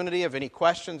opportunity of any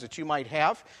questions that you might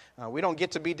have. We don't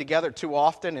get to be together too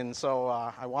often, and so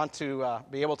I want to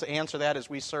be able to answer that as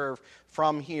we serve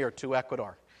from here to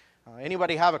Ecuador.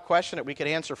 Anybody have a question that we could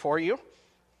answer for you?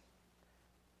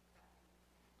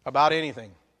 About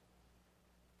anything?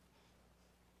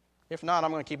 If not,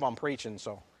 I'm going to keep on preaching.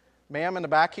 So, ma'am in the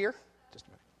back here. Just a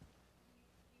minute.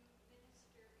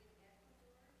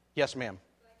 Yes, ma'am.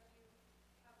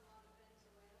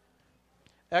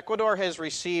 Ecuador has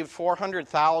received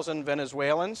 400,000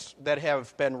 Venezuelans that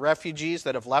have been refugees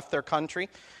that have left their country.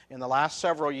 In the last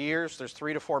several years, there's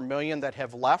 3 to 4 million that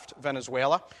have left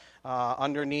Venezuela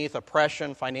underneath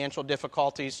oppression, financial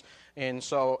difficulties. And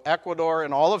so Ecuador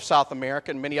and all of South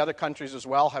America and many other countries as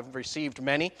well have received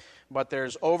many. But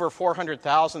there's over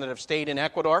 400,000 that have stayed in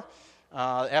Ecuador.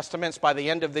 Estimates by the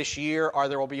end of this year are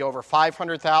there will be over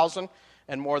 500,000,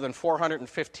 and more than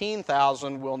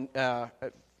 415,000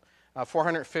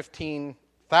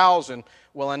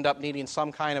 will end up needing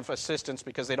some kind of assistance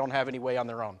because they don't have any way on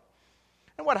their own.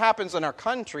 And what happens in our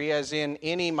country, as in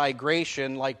any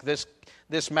migration like this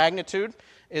magnitude,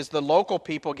 is the local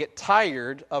people get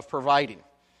tired of providing.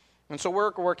 And so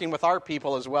we're working with our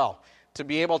people as well to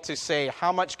be able to say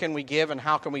how much can we give and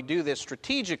how can we do this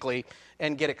strategically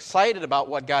and get excited about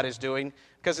what God is doing.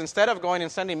 Because instead of going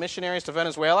and sending missionaries to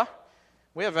Venezuela,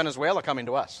 we have Venezuela coming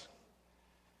to us.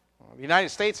 The United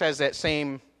States has that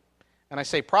same, and I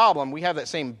say problem, we have that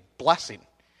same blessing.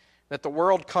 That the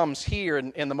world comes here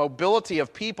and the mobility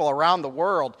of people around the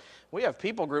world. We have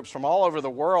people groups from all over the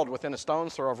world within a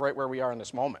stone's throw of right where we are in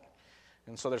this moment.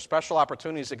 And so there's special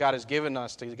opportunities that God has given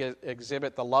us to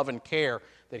exhibit the love and care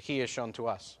that He has shown to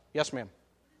us. Yes, ma'am.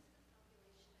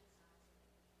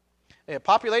 The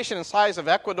population and size of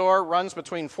Ecuador runs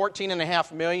between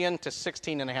 14.5 million to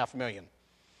 16.5 million.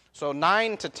 So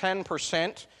 9 to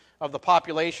 10% of the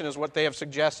population is what they have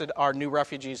suggested are new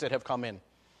refugees that have come in.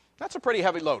 That's a pretty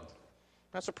heavy load.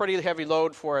 That's a pretty heavy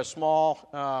load for a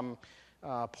small,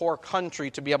 poor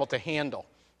country to be able to handle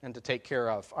and to take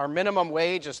care of. Our minimum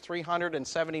wage is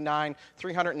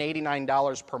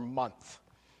 $389 per month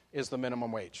is the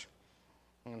minimum wage.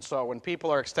 And so when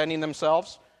people are extending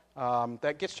themselves,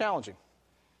 that gets challenging.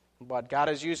 But God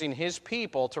is using His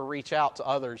people to reach out to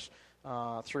others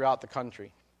throughout the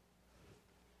country.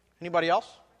 Anybody else?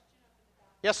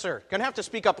 Yes, sir. Going to have to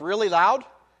speak up really loud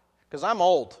because I'm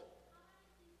old.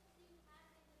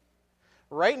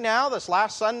 Right now, this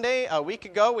last Sunday, a week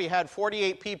ago, we had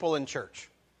 48 people in church.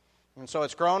 And so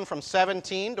it's grown from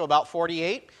 17 to about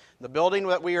 48. The building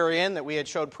that we are in, that we had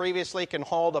showed previously, can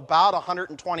hold about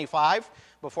 125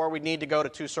 before we need to go to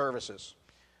 2 services.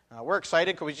 We're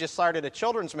excited because we just started a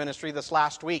children's ministry this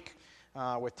last week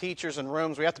with teachers and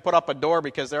rooms. We have to put up a door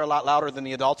because they're a lot louder than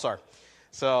the adults are.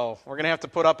 So we're going to have to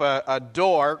put up a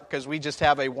door because we just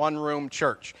have a one-room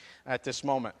church at this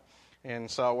moment.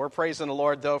 And so we're praising the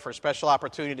Lord, though, for a special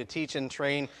opportunity to teach and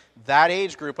train that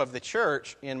age group of the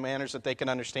church in manners that they can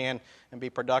understand and be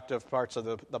productive parts of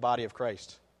the body of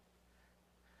Christ.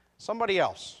 Somebody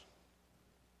else.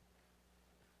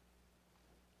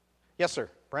 Yes, sir.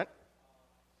 Brent?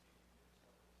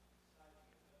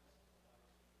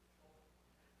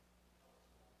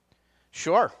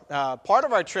 Sure. Part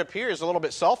of our trip here is a little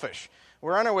bit selfish.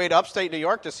 We're on our way to upstate New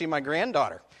York to see my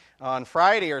granddaughter. On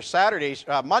Friday or Saturday,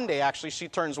 Monday actually, she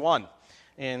turns 1.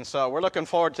 And so we're looking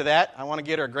forward to that. I want to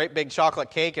get her a great big chocolate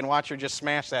cake and watch her just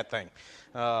smash that thing.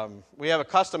 We have a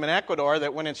custom in Ecuador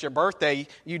that when it's your birthday,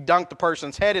 you dunk the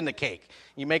person's head in the cake.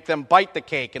 You make them bite the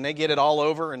cake, and they get it all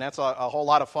over, and that's a whole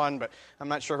lot of fun, but I'm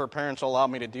not sure her parents will allow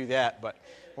me to do that, but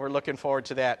we're looking forward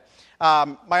to that.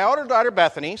 My older daughter,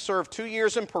 Bethany, served 2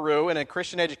 years in Peru in a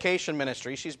Christian education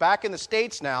ministry. She's back in the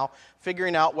States now,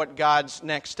 figuring out what God's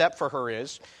next step for her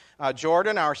is.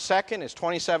 Jordan, our second, is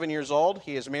 27 years old.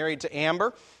 He is married to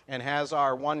Amber and has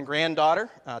our one granddaughter,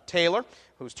 Taylor,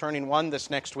 who's turning 1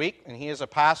 this next week. And he is a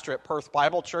pastor at Perth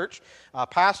Bible Church,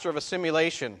 pastor of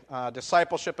Assimilation,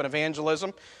 discipleship and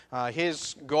evangelism.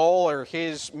 His goal or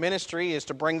his ministry is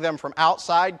to bring them from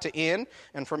outside to in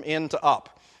and from in to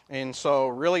up. And so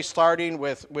really starting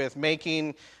with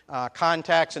making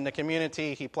contacts in the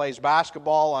community. He plays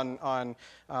basketball on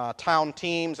town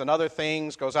teams and other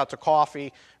things, goes out to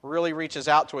coffee, really reaches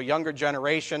out to a younger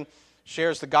generation,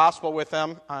 shares the gospel with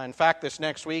them. In fact, this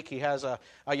next week he has a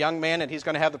young man that he's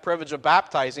going to have the privilege of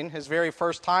baptizing, his very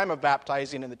first time of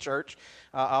baptizing in the church.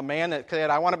 A man that said,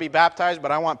 I want to be baptized,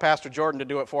 but I want Pastor Jordan to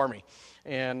do it for me.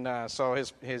 And so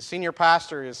his senior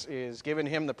pastor is giving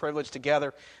him the privilege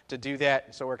together to do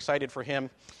that. So we're excited for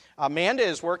him. Amanda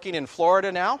is working in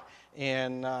Florida now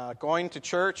and going to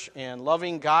church and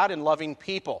loving God and loving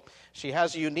people. She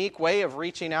has a unique way of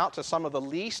reaching out to some of the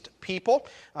least people,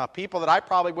 people that I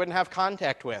probably wouldn't have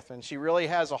contact with. And she really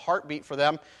has a heartbeat for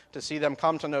them to see them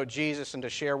come to know Jesus and to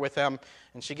share with them.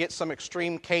 And she gets some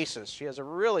extreme cases. She has a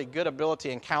really good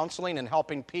ability in counseling and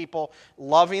helping people,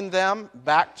 loving them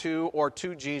back to or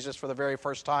to Jesus for the very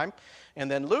first time. And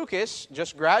then Lucas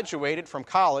just graduated from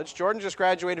college. Jordan just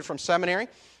graduated from seminary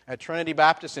at Trinity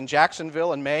Baptist in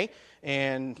Jacksonville in May.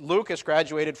 And Lucas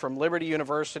graduated from Liberty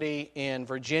University in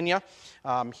Virginia.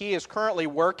 He is currently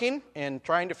working and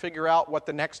trying to figure out what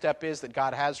the next step is that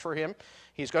God has for him.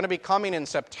 He's going to be coming in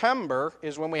September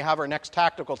is when we have our next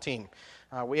tactical team.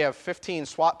 We have 15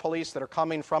 SWAT police that are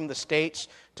coming from the States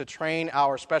to train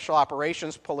our special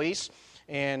operations police.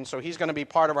 And so he's going to be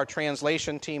part of our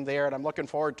translation team there, and I'm looking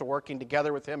forward to working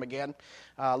together with him again.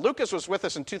 Lucas was with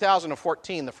us in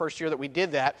 2014, the first year that we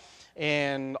did that,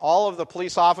 and all of the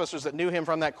police officers that knew him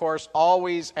from that course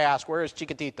always asked, where is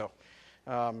Chiquitito?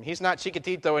 He's not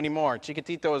Chiquitito anymore.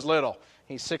 Chiquitito is little.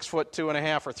 He's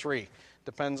 6'2.5" or 3.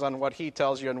 Depends on what he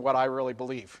tells you and what I really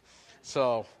believe.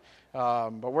 So,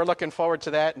 but we're looking forward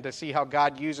to that and to see how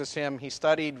God uses him. He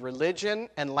studied religion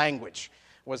and language.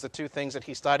 was the two things that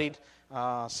he studied.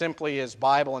 Simply his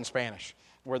Bible and Spanish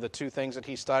were the two things that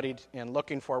he studied, and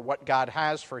looking for what God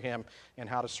has for him and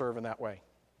how to serve in that way.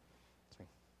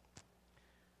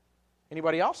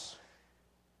 Anybody else?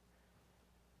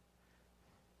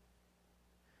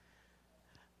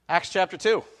 Acts chapter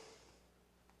 2.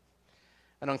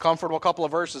 An uncomfortable couple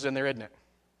of verses in there, isn't it?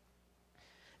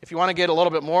 If you want to get a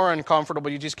little bit more uncomfortable,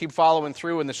 you just keep following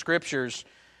through in the Scriptures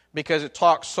because it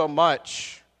talks so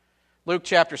much. Luke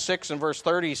chapter 6 and verse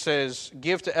 30 says,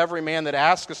 "Give to every man that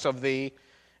asketh of thee,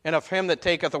 and of him that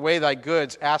taketh away thy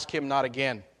goods, ask him not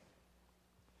again."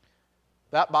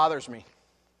 That bothers me.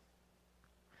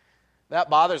 That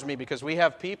bothers me because we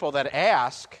have people that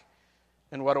ask,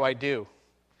 and what do?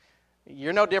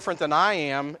 You're no different than I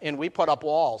am, and we put up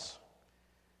walls.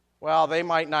 Well, they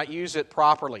might not use it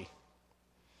properly.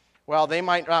 Well, they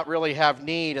might not really have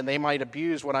need, and they might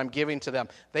abuse what I'm giving to them.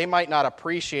 They might not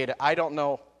appreciate it. I don't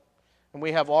know. And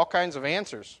we have all kinds of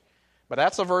answers. But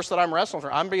that's the verse that I'm wrestling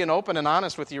for. I'm being open and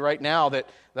honest with you right now that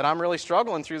I'm really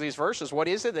struggling through these verses. What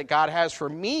is it that God has for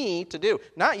me to do?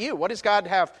 Not you. What does God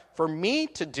have for me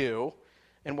to do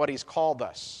in what He's called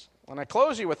us? When I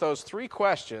close you with those three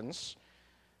questions,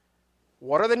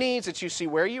 what are the needs that you see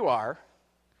where you are?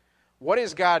 What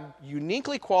has God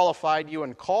uniquely qualified you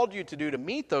and called you to do to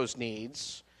meet those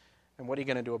needs? And what are you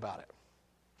going to do about it?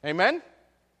 Amen?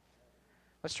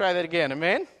 Let's try that again.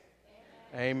 Amen?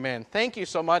 Amen. Thank you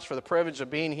so much for the privilege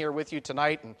of being here with you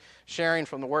tonight and sharing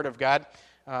from the Word of God.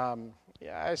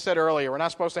 I said earlier, we're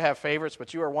not supposed to have favorites,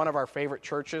 but you are one of our favorite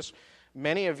churches.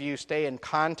 Many of you stay in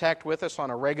contact with us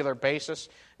on a regular basis,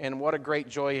 and what a great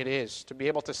joy it is to be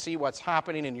able to see what's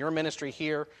happening in your ministry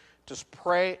here. Just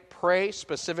pray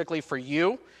specifically for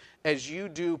you as you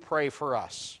do pray for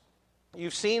us.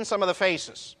 You've seen some of the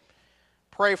faces.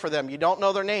 Pray for them. You don't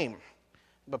know their name,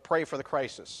 but pray for the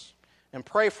crisis. And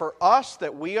pray for us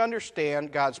that we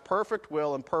understand God's perfect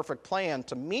will and perfect plan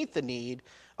to meet the need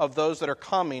of those that are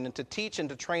coming and to teach and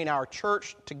to train our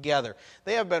church together.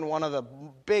 They have been one of the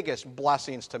biggest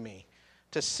blessings to me,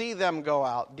 to see them go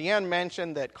out. Deanne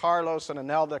mentioned that Carlos and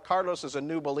Anelda, Carlos is a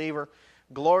new believer,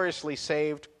 gloriously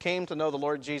saved, came to know the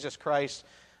Lord Jesus Christ.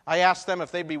 I asked them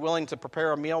if they'd be willing to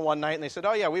prepare a meal one night, and they said,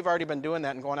 "Oh yeah, we've already been doing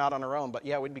that and going out on our own, but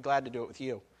yeah, we'd be glad to do it with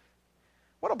you."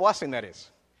 What a blessing that is,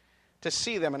 to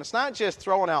see them. And it's not just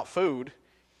throwing out food.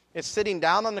 It's sitting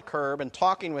down on the curb and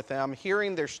talking with them,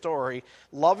 hearing their story,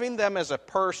 loving them as a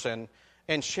person,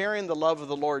 and sharing the love of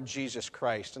the Lord Jesus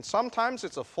Christ. And sometimes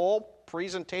it's a full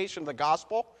presentation of the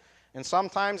gospel, and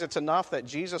sometimes it's enough that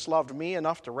Jesus loved me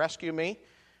enough to rescue me,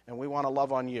 and we want to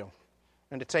love on you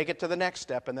and to take it to the next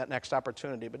step and that next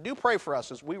opportunity. But do pray for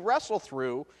us as we wrestle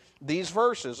through these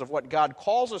verses of what God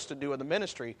calls us to do in the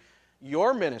ministry,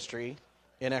 your ministry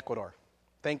in Ecuador.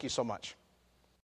 Thank you so much.